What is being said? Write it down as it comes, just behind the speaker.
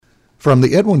From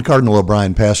the Edwin Cardinal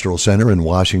O'Brien Pastoral Center in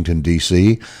Washington,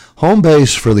 D.C., home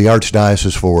base for the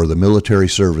Archdiocese for the Military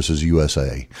Services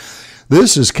USA.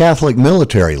 This is Catholic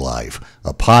Military Life,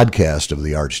 a podcast of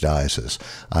the Archdiocese.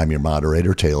 I'm your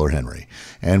moderator, Taylor Henry.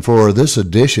 And for this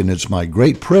edition, it's my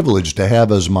great privilege to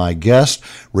have as my guest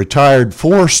retired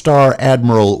Four-Star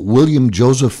Admiral William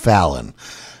Joseph Fallon,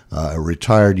 a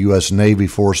retired U.S. Navy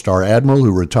Four-Star Admiral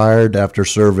who retired after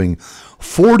serving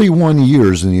 41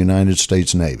 years in the United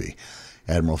States Navy.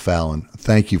 Admiral Fallon,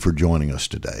 thank you for joining us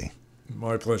today.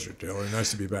 My pleasure, Taylor.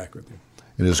 Nice to be back with you.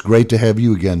 It is great to have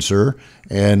you again, sir.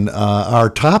 And our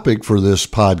topic for this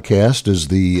podcast is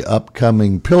the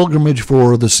upcoming pilgrimage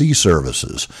for the sea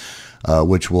services,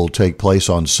 which will take place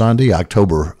on Sunday,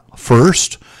 October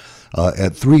 1st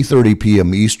at 3:30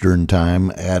 p.m. Eastern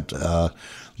Time at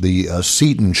the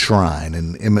Seton Shrine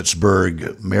in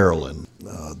Emmitsburg, Maryland.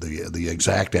 The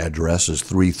exact address is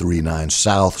 339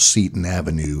 South Seton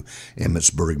Avenue,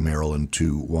 Emmitsburg, Maryland,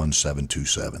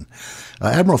 21727.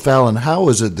 Admiral Fallon, how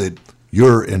is it that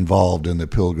you're involved in the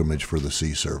pilgrimage for the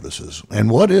sea services?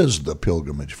 And what is the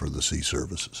pilgrimage for the sea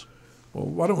services? Well,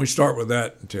 why don't we start with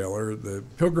that, Taylor? The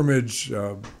pilgrimage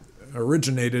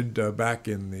originated back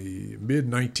in the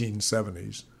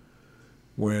mid-1970s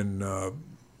when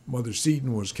Mother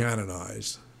Seton was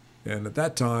canonized. And at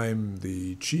that time,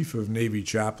 the chief of Navy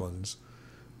chaplains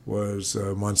was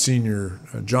Monsignor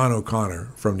John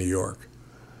O'Connor from New York.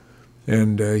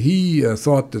 And he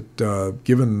thought that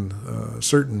given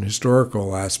certain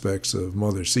historical aspects of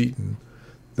Mother Seton,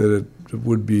 that it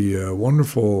would be a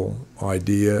wonderful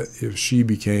idea if she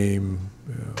became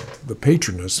the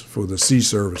patroness for the sea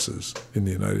services in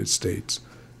the United States.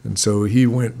 And so he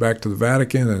went back to the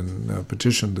Vatican and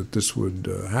petitioned that this would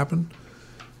happen.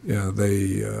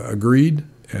 They agreed,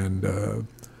 and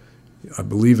I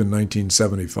believe in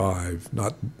 1975,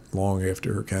 not long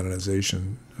after her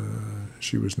canonization,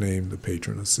 she was named the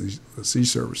patron of the sea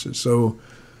services. So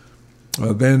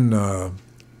then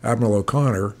Admiral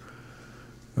O'Connor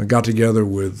got together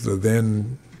with the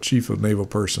then Chief of Naval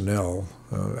Personnel,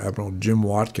 Admiral Jim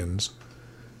Watkins,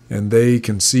 and they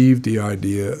conceived the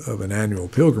idea of an annual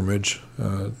pilgrimage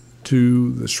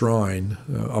to the shrine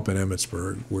up in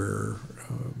Emmitsburg, where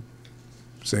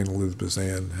St. Elizabeth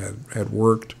Ann had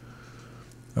worked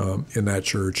in that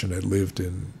church and had lived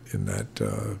in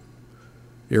that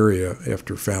area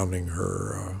after founding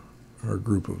her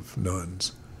group of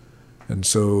nuns. And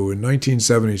so in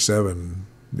 1977,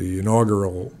 the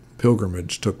inaugural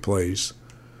pilgrimage took place,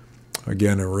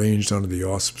 again arranged under the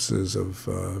auspices of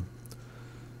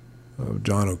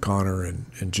John O'Connor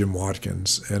and Jim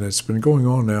Watkins, and it's been going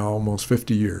on now almost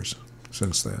 50 years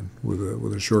since then, with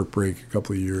a short break, a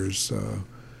couple of years.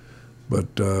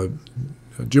 But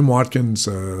Jim Watkins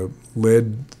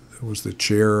was the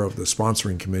chair of the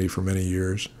sponsoring committee for many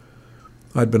years.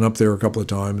 I'd been up there a couple of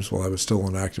times while I was still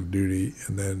on active duty,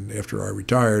 and then after I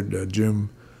retired, Jim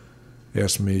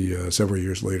asked me several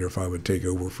years later if I would take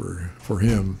over for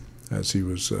him, as he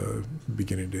was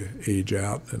beginning to age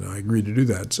out, and I agreed to do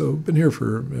that. So I've been here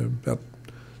for about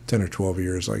 10 or 12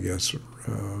 years, I guess,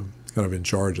 kind of in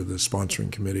charge of the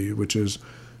sponsoring committee, which is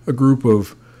a group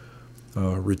of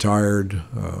retired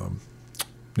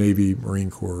Navy, Marine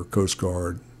Corps, Coast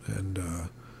Guard, and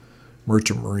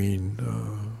Merchant Marine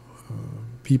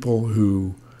people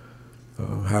who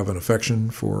have an affection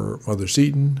for Mother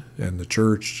Seton and the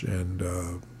church, and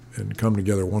come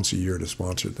together once a year to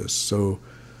sponsor this. So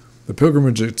the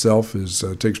pilgrimage itself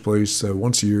takes place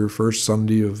once a year, first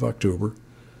Sunday of October,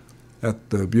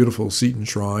 at the beautiful Seton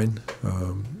Shrine.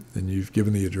 And you've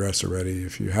given the address already.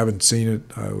 If you haven't seen it,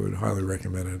 I would highly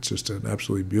recommend it. It's just an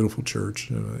absolutely beautiful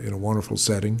church in a wonderful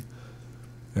setting.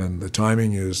 And the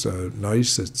timing is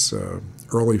nice. It's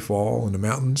early fall in the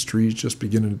mountains, trees just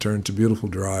beginning to turn to beautiful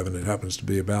drive, and it happens to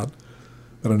be about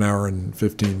an hour and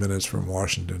 15 minutes from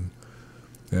Washington,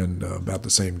 and about the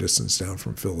same distance down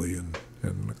from Philly and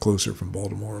closer from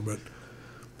Baltimore. But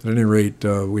at any rate,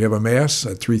 we have a Mass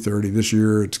at 3:30 this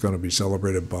year. It's going to be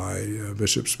celebrated by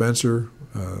Bishop Spencer,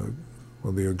 one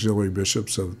of the auxiliary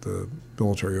bishops of the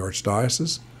Military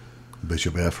Archdiocese.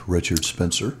 Bishop F. Richard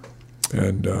Spencer.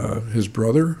 And his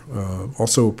brother,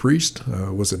 also a priest,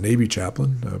 was a Navy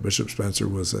chaplain. Bishop Spencer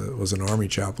was an Army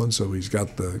chaplain, so he's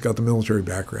got the military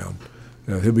background.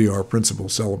 He'll be our principal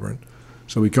celebrant.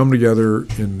 So we come together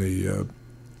in the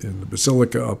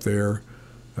Basilica up there,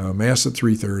 Mass at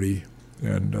 3:30.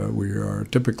 And we are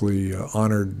typically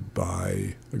honored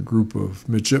by a group of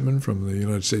midshipmen from the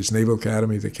United States Naval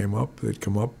Academy that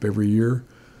come up every year,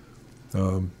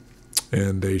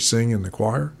 and they sing in the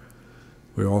choir.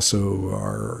 We also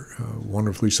are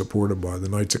wonderfully supported by the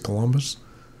Knights of Columbus,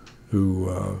 who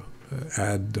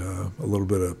add a little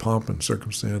bit of pomp and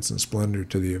circumstance and splendor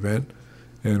to the event.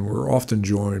 And we're often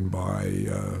joined by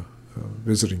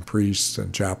visiting priests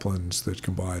and chaplains that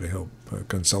come by to help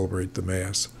celebrate the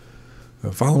Mass.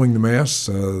 Following the Mass,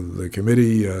 the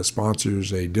committee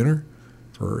sponsors a dinner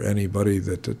for anybody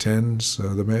that attends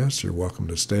the Mass. You're welcome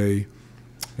to stay.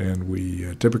 And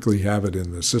we typically have it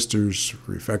in the Sisters'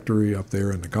 Refectory up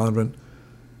there in the convent.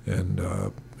 And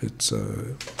it's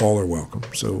all are welcome.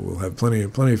 So we'll have plenty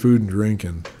of food and drink,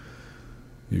 and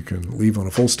you can leave on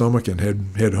a full stomach and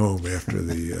head home after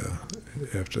the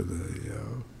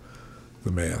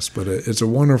Mass. But it's a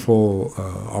wonderful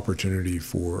opportunity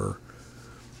for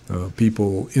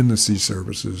people in the sea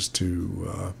services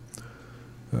to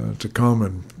come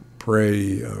and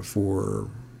pray for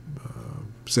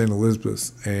St.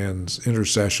 Elizabeth Ann's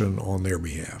intercession on their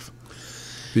behalf.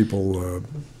 People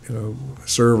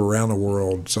serve around the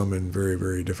world, some in very,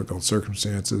 very difficult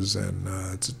circumstances, and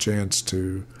it's a chance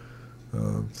to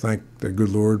thank the good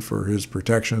Lord for his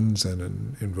protections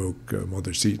and invoke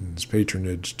Mother Seton's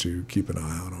patronage to keep an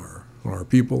eye on our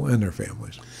people and their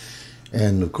families.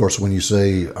 And, of course, when you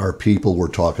say our people, we're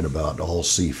talking about all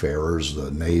seafarers,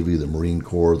 the Navy, the Marine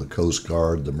Corps, the Coast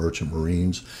Guard, the Merchant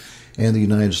Marines, and the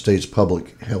United States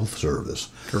Public Health Service.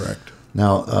 Correct.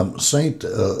 Now, St.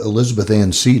 Elizabeth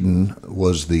Ann Seton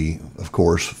was of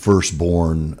course,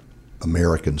 firstborn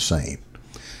American saint.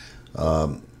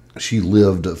 She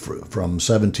lived from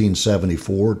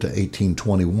 1774 to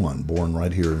 1821, born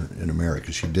right here in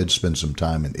America. She did spend some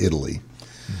time in Italy.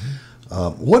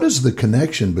 Mm-hmm. What is the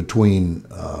connection between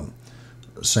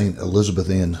St. Elizabeth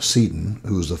Ann Seton,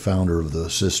 who is the founder of the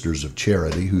Sisters of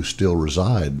Charity, who still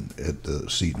reside at the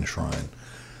Seton Shrine,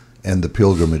 and the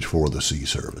pilgrimage for the sea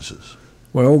services?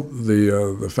 Well,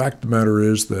 the fact of the matter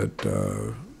is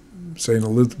that St.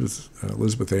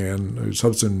 Elizabeth Ann, whose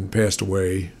husband passed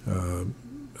away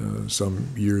some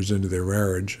years into their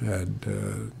marriage, had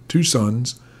two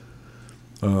sons,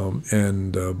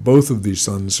 and both of these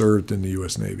sons served in the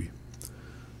U.S. Navy.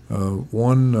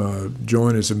 One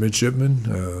joined as a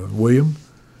midshipman, William,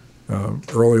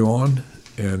 early on,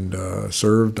 and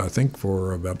served, I think,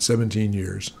 for about 17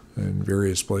 years in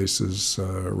various places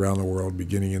around the world,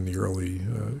 beginning in the early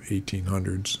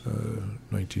 1800s,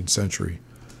 19th century.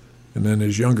 And then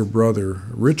his younger brother,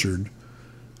 Richard,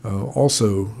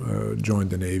 also joined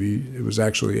the Navy. It was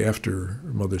actually after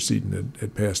Mother Seton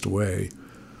had passed away.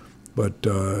 But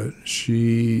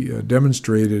she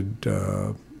demonstrated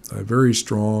a very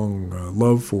strong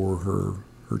love for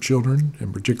her children,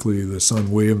 and particularly the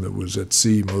son William that was at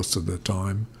sea most of the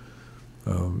time.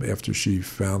 After she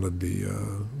founded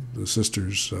the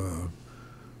sisters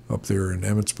up there in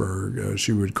Emmitsburg,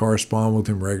 she would correspond with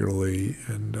him regularly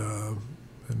and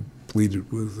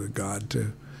pleaded with God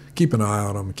to keep an eye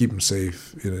on him, keep him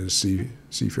safe in his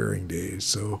seafaring days.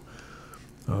 So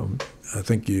I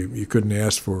think you couldn't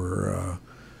ask for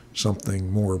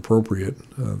something more appropriate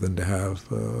than to have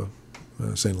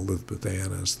St. Elizabeth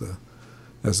Ann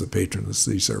as the patron of the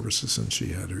sea services, since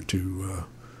she had her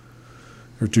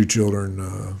two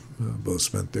children both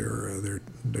spent their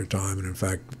time, and in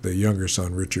fact the younger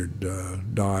son Richard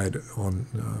died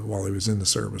while he was in the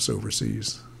service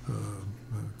overseas,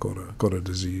 caught a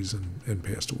disease and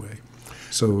passed away.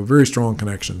 So a very strong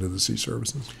connection to the sea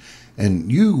services.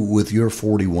 And you, with your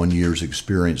 41 years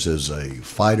experience as a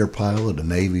fighter pilot, a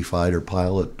Navy fighter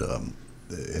pilot,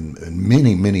 and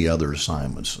many, many other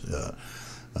assignments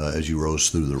as you rose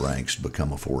through the ranks to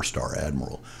become a Four-Star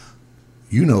Admiral,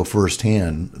 you know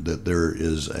firsthand that there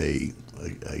is a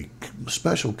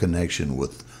special connection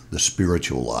with the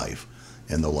spiritual life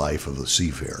and the life of the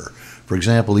seafarer. For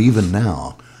example, even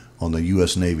now on the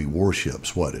U.S. Navy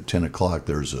warships, at 10 o'clock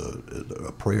there's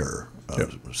a prayer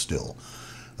still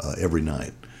every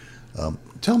night.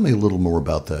 Tell me a little more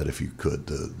about that, if you could,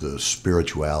 the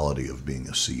spirituality of being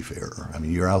a seafarer. I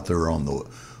mean, you're out there on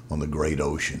the great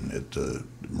ocean at the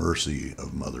mercy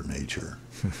of Mother Nature.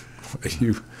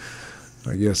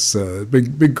 I guess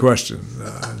big question,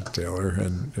 Taylor,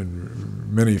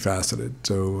 and many faceted.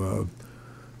 So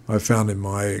I've found in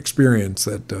my experience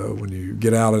that when you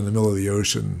get out in the middle of the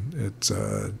ocean, it's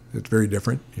very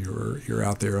different. You're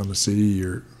out there on the sea.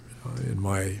 You're in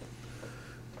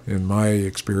my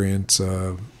experience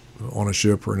on a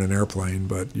ship or in an airplane,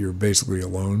 but you're basically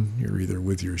alone. You're either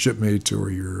with your shipmates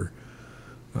or you're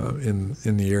in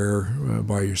the air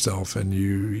by yourself, and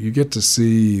you get to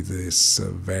see this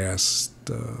vast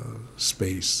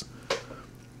space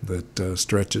that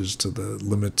stretches to the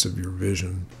limits of your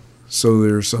vision. So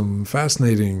there's some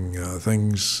fascinating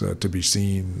things to be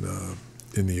seen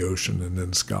in the ocean and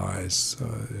in skies,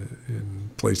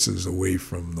 in places away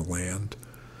from the land.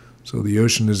 So the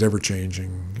ocean is ever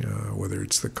changing, whether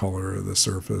it's the color of the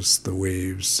surface, the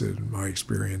waves, in my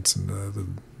experience, and the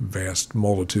vast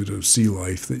multitude of sea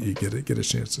life that you get a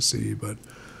chance to see. But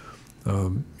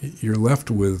you're left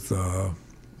with the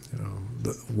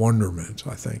wonderment,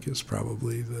 I think, is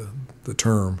probably the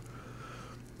term.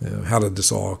 How did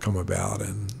this all come about?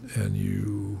 And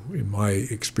you, in my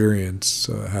experience,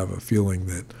 have a feeling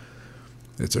that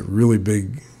it's a really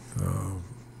big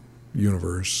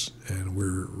universe, and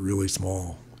we're really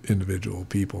small individual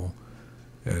people.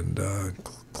 And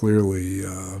clearly,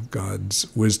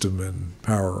 God's wisdom and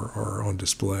power are on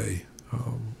display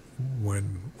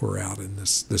when we're out in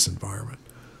this environment.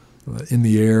 In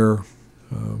the air,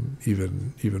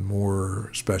 even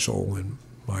more special in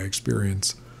my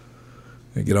experience.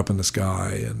 I get up in the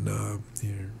sky, and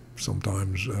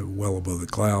sometimes well above the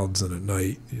clouds, and at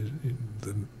night,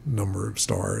 the number of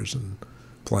stars and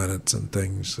planets and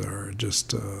things are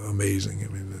just amazing. I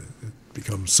mean, it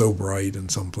becomes so bright in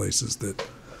some places that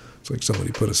it's like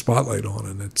somebody put a spotlight on,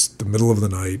 and it's the middle of the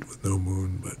night with no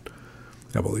moon, but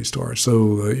have all these stars.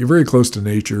 So you're very close to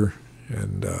nature,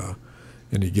 and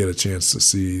you get a chance to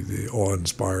see the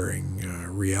awe-inspiring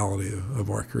reality of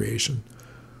our creation.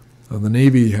 The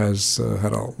Navy has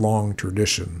had a long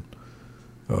tradition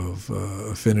of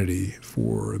affinity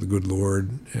for the good Lord,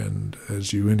 and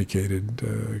as you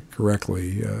indicated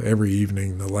correctly, every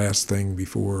evening, the last thing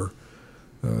before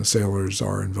sailors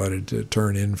are invited to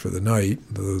turn in for the night,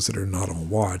 those that are not on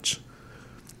watch,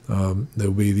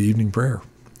 there'll be the evening prayer,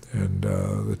 and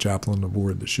the chaplain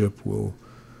aboard the ship will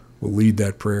lead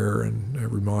that prayer and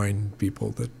remind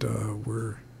people that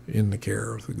we're in the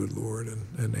care of the good Lord,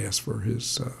 and ask for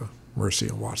His mercy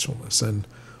and watchfulness. And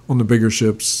on the bigger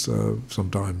ships,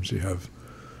 sometimes you have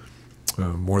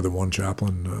more than one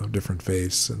chaplain, different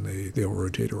faiths, and they'll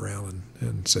rotate around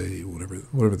and say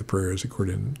whatever the prayer is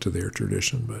according to their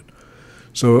tradition. But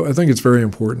so I think it's very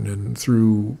important, and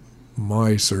through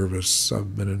my service,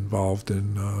 I've been involved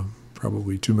in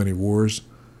probably too many wars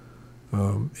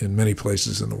in many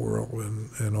places in the world,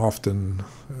 and often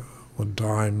when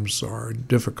times are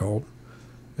difficult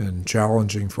and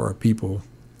challenging for our people,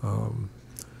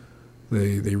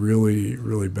 they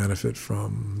really benefit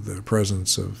from the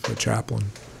presence of a chaplain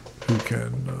who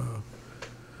can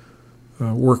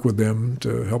work with them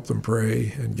to help them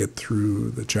pray and get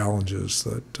through the challenges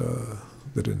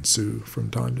that ensue from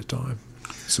time to time.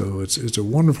 So it's a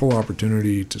wonderful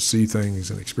opportunity to see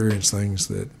things and experience things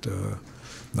that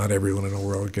not everyone in the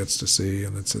world gets to see,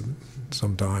 and it's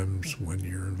sometimes when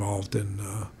you're involved in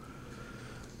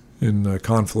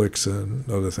conflicts and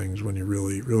other things, when you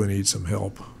really need some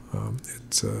help.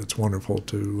 It's wonderful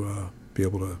to be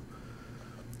able to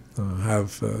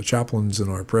have chaplains in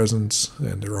our presence,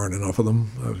 and there aren't enough of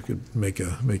them. I could make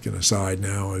an aside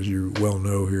now, as you well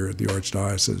know, here at the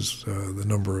Archdiocese, the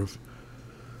number of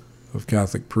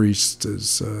Catholic priests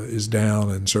is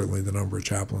down, and certainly the number of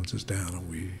chaplains is down, and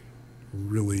we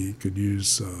really could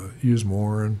use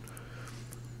more.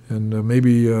 And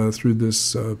maybe through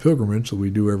this pilgrimage that we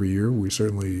do every year, we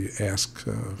certainly ask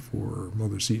for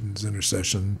Mother Seton's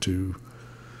intercession to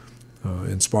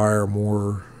inspire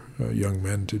more young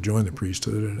men to join the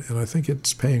priesthood. And I think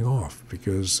it's paying off,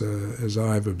 because as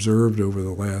I've observed over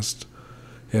the last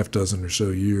half dozen or so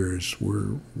years,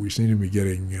 we seem to be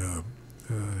getting a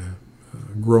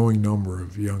growing number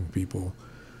of young people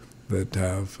that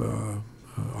have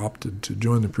opted to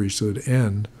join the priesthood,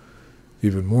 and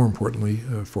even more importantly,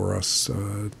 for us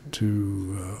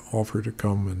to offer to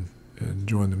come and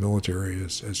join the military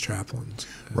as chaplains.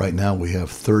 Right now we have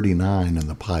 39 in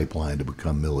the pipeline to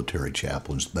become military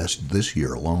chaplains. That's this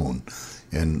year alone.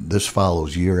 And this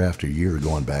follows year after year,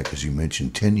 going back, as you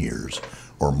mentioned, 10 years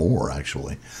or more,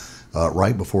 actually.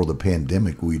 Right before the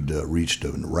pandemic, we'd reached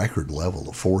a record level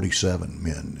of 47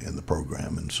 men in the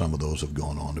program, and some of those have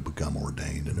gone on to become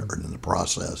ordained and are in the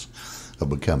process of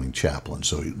becoming chaplains.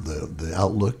 So the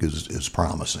outlook is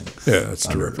promising. Yeah, that's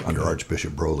terrific. Under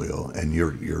Archbishop Broglio, and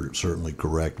you're certainly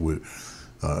correct. With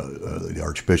the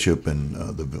Archbishop and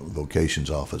the vocations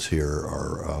office here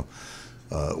are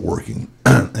working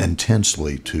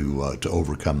intensely to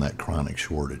overcome that chronic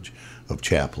shortage of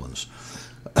chaplains.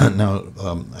 Now,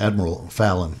 Admiral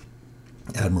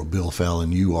Bill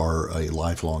Fallon, you are a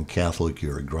lifelong Catholic.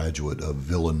 You're a graduate of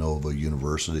Villanova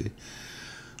University.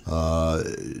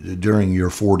 During your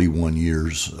 41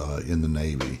 years in the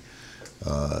Navy,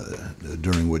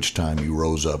 during which time you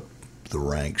rose up the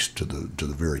ranks to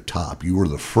the very top, you were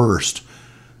the first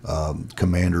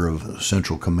commander of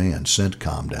Central Command,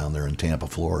 CENTCOM, down there in Tampa,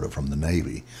 Florida, from the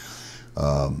Navy.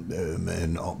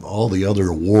 And all the other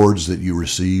awards that you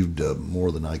received,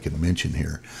 more than I can mention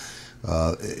here.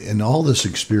 In all this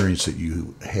experience that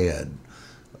you had,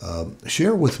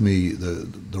 share with me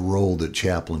the role that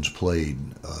chaplains played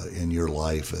in your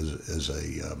life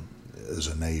as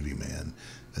a Navy man,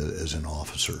 as an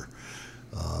officer.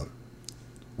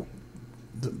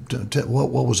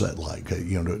 What was that like?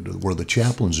 Were the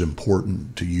chaplains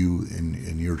important to you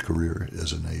in your career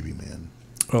as a Navy man?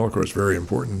 Well, of course, very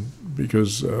important,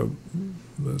 because the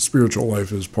spiritual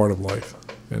life is part of life,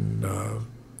 and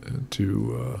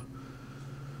to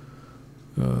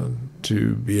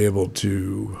be able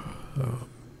to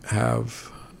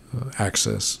have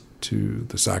access to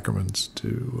the sacraments,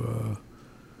 to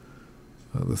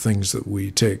the things that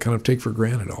we take for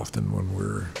granted often when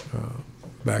we're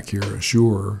back here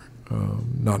ashore,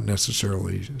 not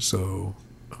necessarily so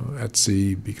at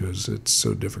sea, because it's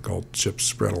so difficult. Ships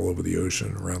spread all over the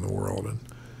ocean around the world,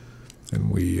 and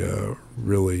we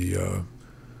really,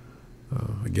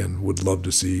 again, would love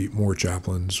to see more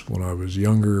chaplains. When I was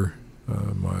younger,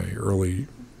 my early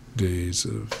days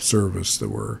of service, there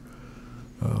were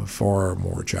far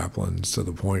more chaplains, to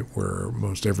the point where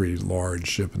most every large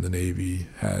ship in the Navy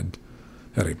had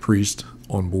a priest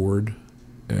on board,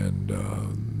 and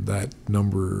that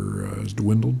number has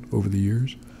dwindled over the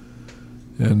years.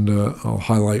 And I'll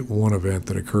highlight one event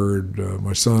that occurred.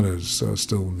 My son is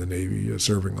still in the Navy,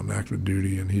 serving on active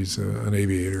duty, and he's an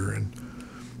aviator. And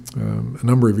a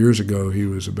number of years ago, he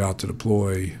was about to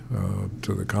deploy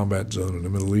to the combat zone in the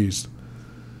Middle East.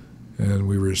 And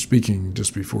we were speaking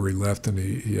just before he left, and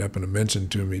he happened to mention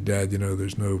to me, "Dad,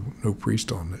 there's no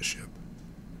priest on this ship."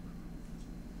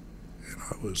 And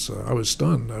I was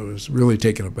stunned. I was really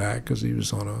taken aback, because he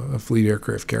was on a fleet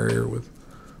aircraft carrier with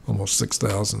almost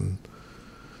 6,000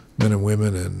 men and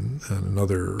women, and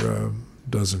another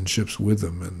dozen ships with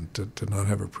them, and to not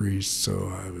have a priest. So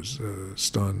I was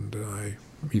stunned, and I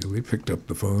immediately picked up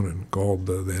the phone and called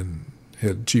the then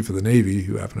head chief of the Navy,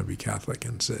 who happened to be Catholic,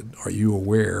 and said, "Are you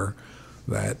aware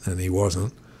that?" And he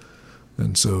wasn't.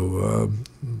 And so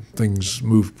things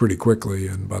moved pretty quickly,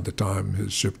 and by the time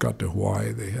his ship got to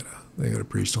Hawaii, they had a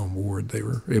priest on board. They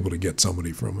were able to get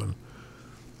somebody from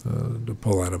to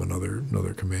pull out of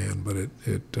another command, but I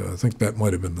think that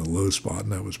might have been the low spot,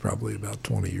 and that was probably about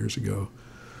 20 years ago,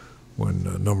 when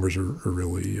numbers are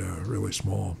really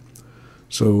small.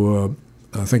 So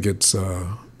I think it's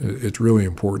really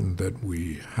important that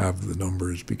we have the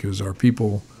numbers, because our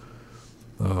people,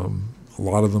 a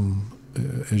lot of them,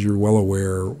 as you're well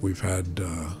aware, we've had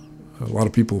a lot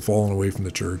of people fallen away from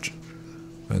the church.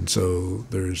 And so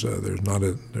there's not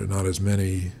as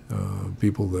many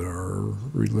people that are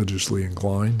religiously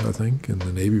inclined, I think, in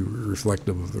the Navy,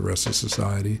 reflective of the rest of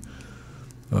society.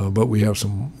 But we have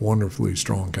some wonderfully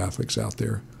strong Catholics out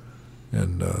there,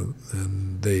 and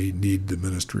they need the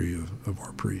ministry of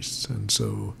our priests. And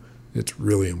so it's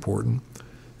really important.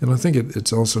 And I think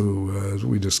it's also, as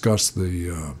we discuss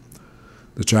the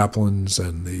chaplains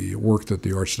and the work that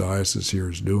the Archdiocese here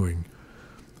is doing,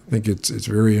 I think it's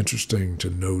very interesting to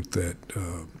note that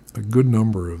a good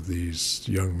number of these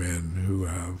young men who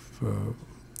have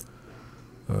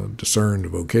discerned a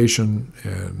vocation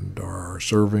and are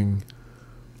serving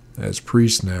as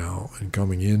priests now and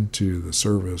coming into the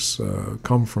service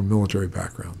come from military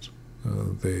backgrounds.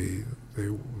 They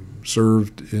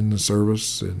served in the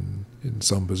service in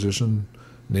some position,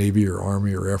 Navy or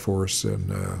Army or Air Force,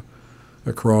 and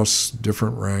across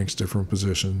different ranks, different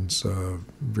positions,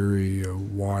 very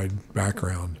wide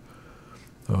background.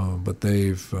 But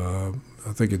I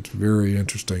think it's very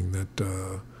interesting that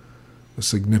a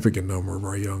significant number of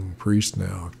our young priests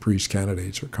now, priest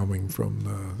candidates, are coming from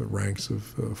the ranks of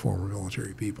former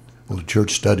military people. Well, the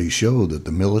church studies show that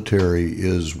the military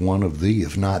is one of the,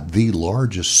 if not the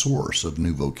largest source of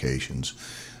new vocations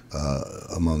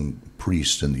among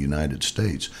priests in the United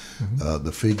States. Mm-hmm.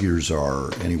 The figures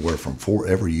are anywhere from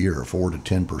every year, 4 to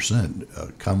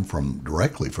 10% come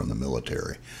directly from the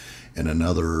military, and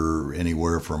another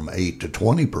anywhere from 8 to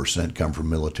 20% come from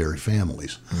military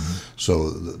families. Mm-hmm.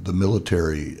 So the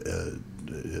military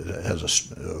has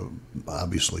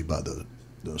obviously by the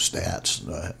stats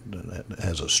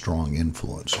has a strong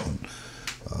influence on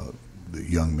the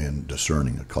young men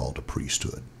discerning a call to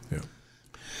priesthood. Yeah.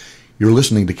 You're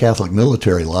listening to Catholic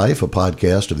Military Life, a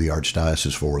podcast of the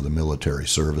Archdiocese for the Military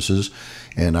Services,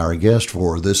 and our guest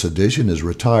for this edition is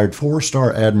retired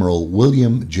Four-Star Admiral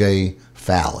William J.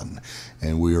 Fallon,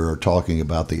 and we are talking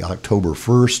about the October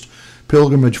 1st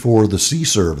pilgrimage for the sea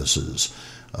services,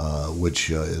 which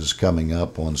is coming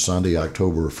up on Sunday,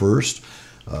 October 1st,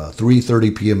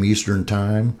 3:30 p.m. Eastern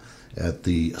Time at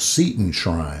the Seton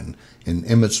Shrine in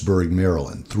Emmitsburg,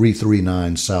 Maryland,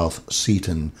 339 South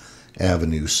Seton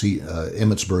Avenue,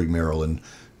 Emmitsburg, Maryland,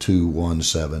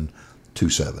 217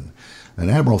 27. And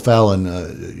Admiral Fallon,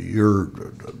 your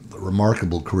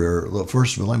remarkable career.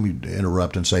 First of all, let me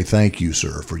interrupt and say thank you,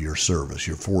 sir, for your service,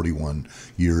 your 41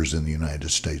 years in the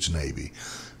United States Navy.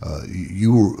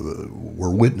 You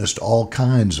were witnessed all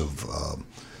kinds of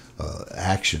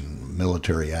action,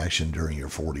 military action during your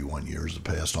 41 years, the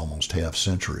past almost half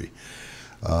century.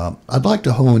 I'd like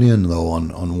to hone in, though,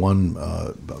 on one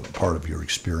part of your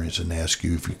experience and ask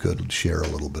you if you could share a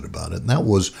little bit about it. And that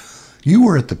was, you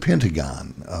were at the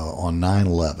Pentagon on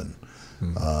 9/11,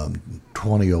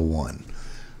 2001,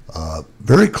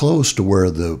 very close to where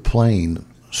the plane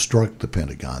struck the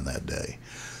Pentagon that day.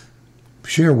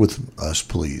 Share with us,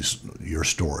 please, your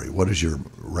story. What is your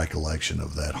recollection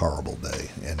of that horrible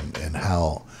day, and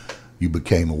how you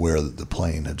became aware that the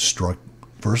plane had struck?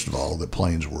 First of all, the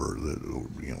planes were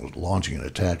launching an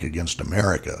attack against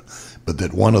America, but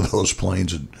that one of those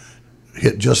planes had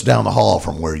hit just down the hall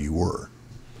from where you were.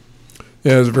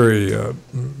 Yeah, it was a very,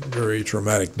 very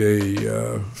traumatic day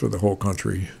for the whole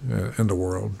country and the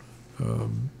world.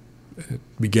 It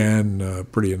began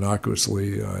pretty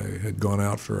innocuously. I had gone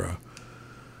out for an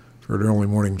early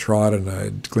morning trot, and I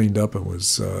had cleaned up and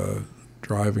was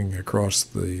driving across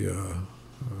the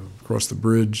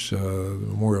bridge, the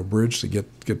Memorial Bridge, to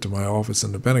get to my office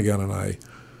in the Pentagon, and I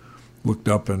looked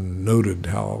up and noted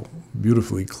how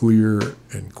beautifully clear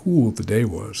and cool the day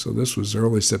was. So this was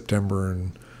early September,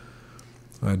 and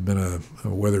I'd been a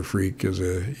weather freak as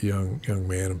a young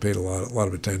man and paid a lot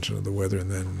of attention to the weather, and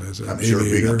then as an aviator,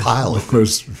 being a pilot,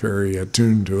 was very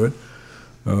attuned to it.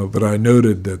 But I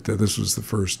noted that this was the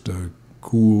first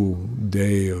cool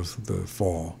day of the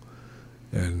fall,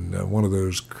 and one of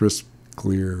those crisp,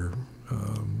 clear,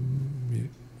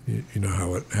 you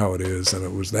know how it is, and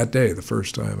it was that day the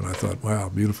first time, and I thought, wow,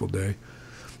 beautiful day.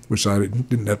 Wish I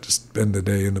didn't have to spend the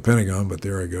day in the Pentagon, but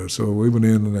there I go. So we went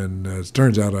in, and as it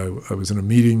turns out, I was in a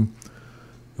meeting.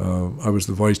 I was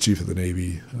the Vice Chief of the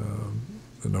Navy,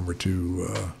 the number 2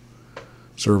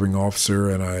 serving officer,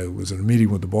 and I was in a meeting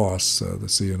with the boss, the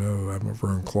CNO, Admiral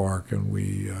Vern Clark, and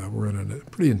we were in a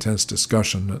pretty intense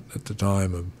discussion at the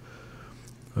time.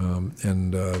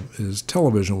 And his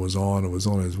television was on. It was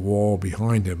on his wall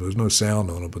behind him. There was no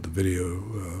sound on it, but the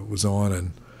video was on,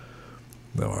 and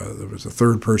there was a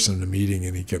third person in the meeting,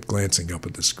 and he kept glancing up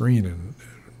at the screen and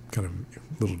kind of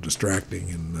a little distracting,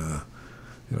 and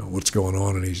what's going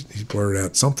on, and he blurted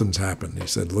out, something's happened. He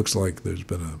said, looks like there's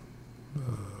been a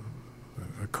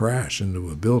crash into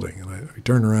a building. And I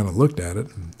turned around and looked at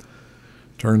it and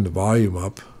turned the volume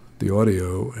up, the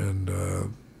audio,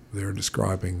 and they're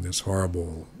describing this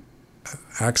horrible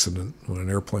accident when an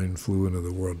airplane flew into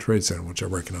the World Trade Center, which I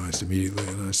recognized immediately.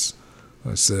 And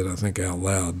I said, I think out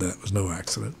loud, that was no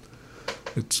accident.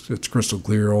 It's crystal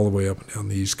clear all the way up and down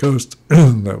the East Coast.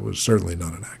 That was certainly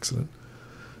not an accident.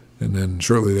 And then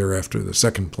shortly thereafter, the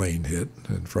second plane hit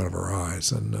in front of our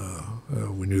eyes, and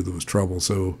we knew there was trouble.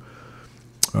 So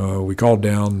we called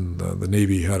down. The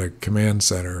Navy had a command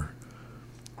center,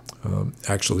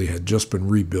 actually had just been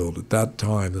rebuilt. At that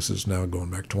time, this is now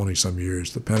going back 20-some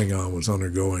years, the Pentagon was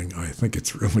undergoing, I think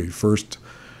it's really first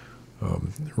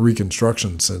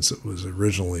reconstruction since it was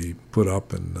originally put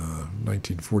up in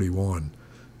 1941.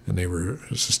 And they were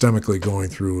systemically going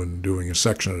through and doing a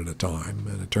section at a time.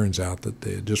 And it turns out that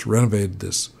they had just renovated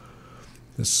this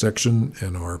section,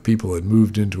 and our people had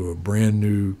moved into a brand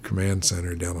new command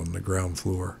center down on the ground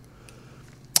floor.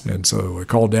 And so I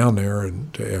called down there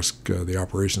and to ask the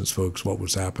operations folks what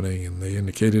was happening, and they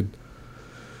indicated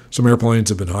some airplanes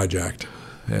had been hijacked,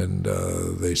 and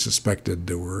they suspected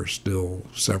there were still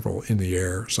several in the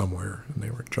air somewhere, and they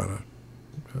were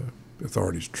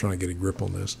authorities were trying to get a grip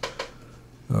on this.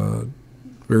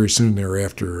 Very soon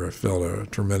thereafter, I felt a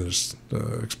tremendous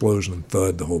explosion and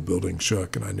thud. The whole building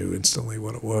shook, and I knew instantly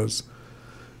what it was.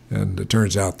 And it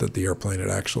turns out that the airplane had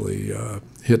actually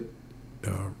hit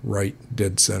right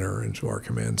dead center into our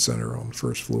command center on the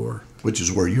first floor. Which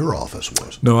is where your office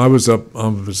was. No, I was up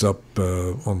on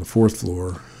the fourth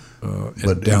floor,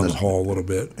 and down the hall a little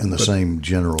bit. In the same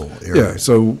general area. Yeah.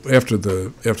 So after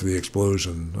the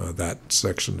explosion, that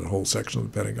section, the whole section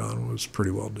of the Pentagon, was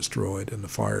pretty well destroyed, and the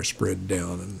fire spread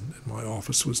down, and my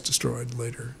office was destroyed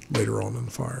later on in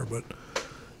the fire. But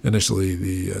initially,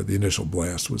 the initial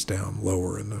blast was down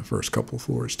lower, and the first couple of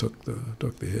floors took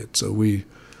the hit. So we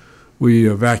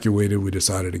evacuated. We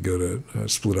decided to go to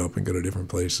split up and go to different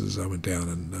places. I went down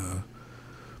and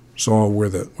saw where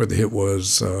the hit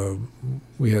was.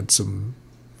 We had some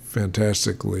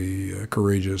fantastically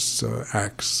courageous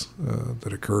acts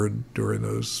that occurred during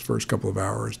those first couple of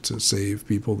hours to save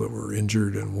people that were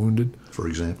injured and wounded. For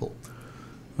example?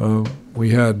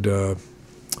 We had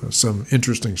some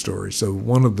interesting stories. So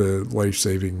one of the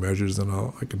life-saving measures, and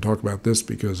I can talk about this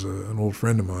because an old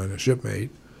friend of mine, a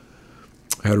shipmate,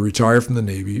 had to retire from the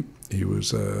Navy. He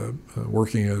was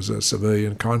working as a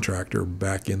civilian contractor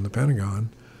back in the Pentagon,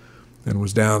 and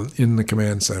was down in the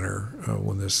command center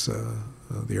when the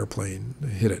airplane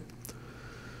hit it.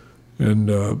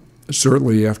 And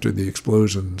shortly after the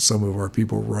explosion, some of our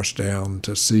people rushed down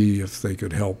to see if they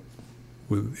could help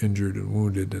with injured and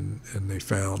wounded, and they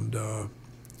found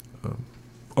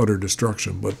utter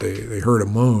destruction. But they heard a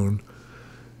moan,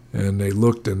 and they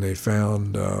looked and they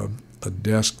found a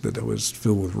desk that was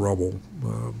filled with rubble,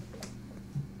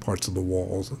 parts of the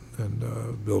walls,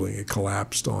 and building had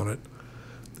collapsed on it.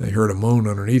 They heard a moan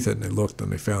underneath it, and they looked,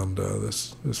 and they found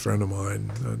this friend of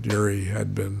mine, Jerry,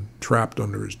 had been trapped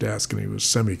under his desk, and he was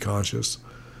semi-conscious.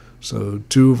 So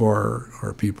two of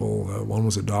our people, one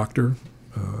was a doctor,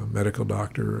 medical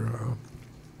doctor,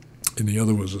 and the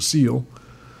other was a SEAL,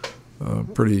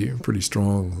 pretty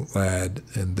strong lad,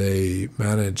 and they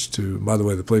managed to, by the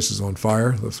way, the place is on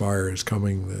fire. The fire is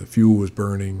coming. The fuel was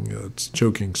burning. It's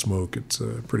choking smoke. It's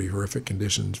pretty horrific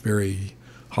conditions, very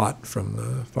hot from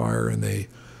the fire, and they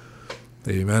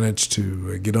managed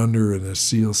to get under, and the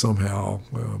SEAL somehow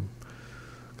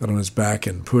got on his back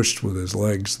and pushed with his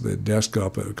legs the desk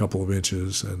up a couple of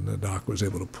inches, and the doc was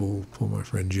able to pull my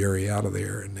friend Jerry out of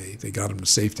there, and they got him to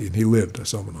safety, and he lived. I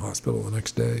saw him in the hospital the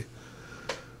next day.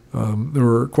 There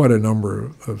were quite a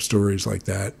number of stories like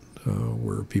that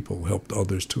where people helped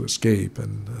others to escape,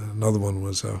 and another one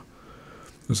was a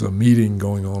meeting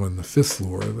going on in the 5th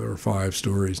floor. There were 5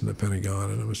 stories in the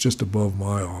Pentagon, and it was just above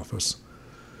my office.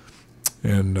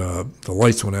 And the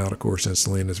lights went out, of course,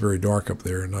 instantly, and it's very dark up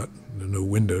there, no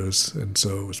windows, and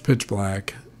so it was pitch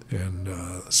black, and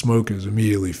smoke is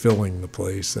immediately filling the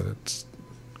place, and it's,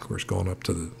 of course, going up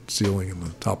to the ceiling in the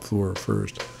top floor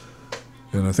first.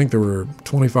 And I think there were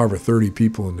 25 or 30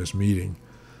 people in this meeting,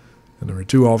 and there were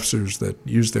 2 officers that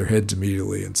used their heads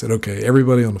immediately and said, okay,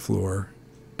 everybody on the floor,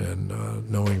 and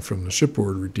knowing from the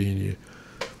shipboard routine,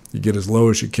 you get as low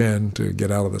as you can to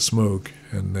get out of the smoke,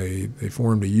 and they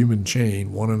formed a human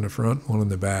chain, one in the front, one in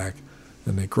the back,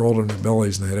 and they crawled on their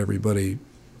bellies and had everybody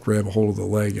grab a hold of the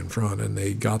leg in front, and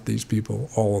they got these people,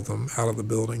 all of them, out of the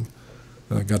building,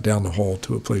 got down the hall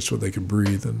to a place where they could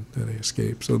breathe, and they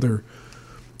escaped. So there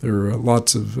are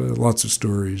lots of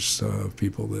stories of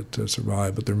people that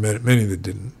survived, but there are many that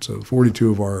didn't. So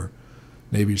 42 of our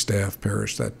Navy staff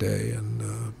perished that day,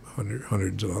 and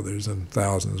hundreds of others, and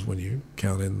thousands when you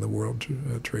count in the World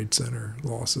Trade Center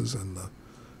losses and the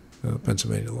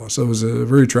Pennsylvania loss. So it was a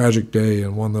very tragic day,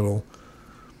 and one that'll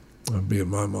be in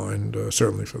my mind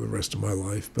certainly for the rest of my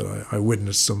life. But I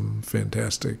witnessed some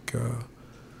fantastic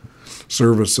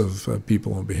service of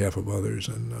people on behalf of others,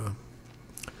 and at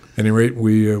any rate,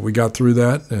 we got through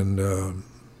that, and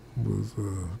with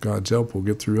God's help, we'll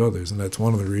get through others. And that's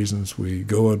one of the reasons we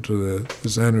go out to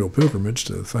this annual pilgrimage,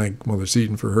 to thank Mother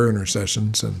Seton for her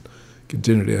intercessions and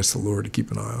continue to ask the Lord to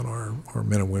keep an eye on our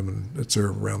men and women that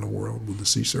serve around the world with the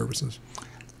sea services.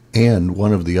 And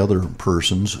one of the other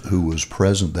persons who was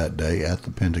present that day at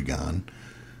the Pentagon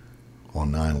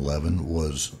on 9/11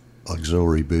 was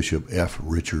Auxiliary Bishop F.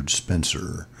 Richard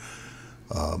Spencer,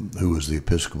 who was the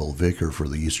Episcopal Vicar for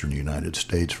the Eastern United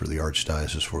States for the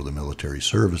Archdiocese for the Military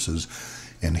Services,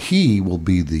 and he will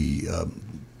be the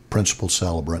principal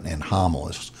celebrant and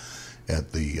homilist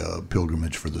at the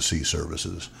Pilgrimage for the Sea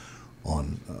Services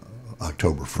on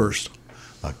October 1st.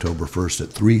 October 1st at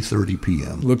 3:30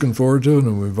 p.m. Looking forward to it,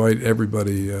 and we invite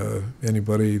everybody,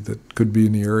 anybody that could be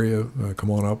in the area, come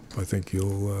on up. I think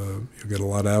you'll get a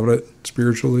lot out of it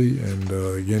spiritually, and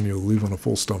again, you'll leave on a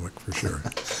full stomach for sure.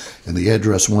 And the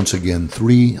address, once again,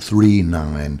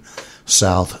 339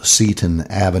 South Seton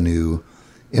Avenue,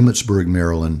 Emmitsburg,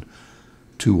 Maryland,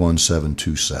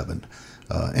 21727.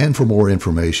 And for more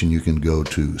information, you can go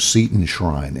to Seton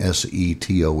Shrine,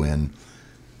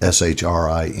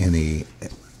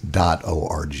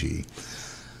 SetonShrine.org.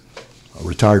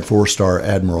 Retired Four-Star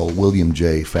Admiral William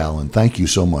J. Fallon, thank you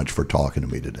so much for talking to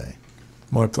me today.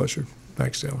 My pleasure.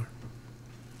 Thanks, Taylor.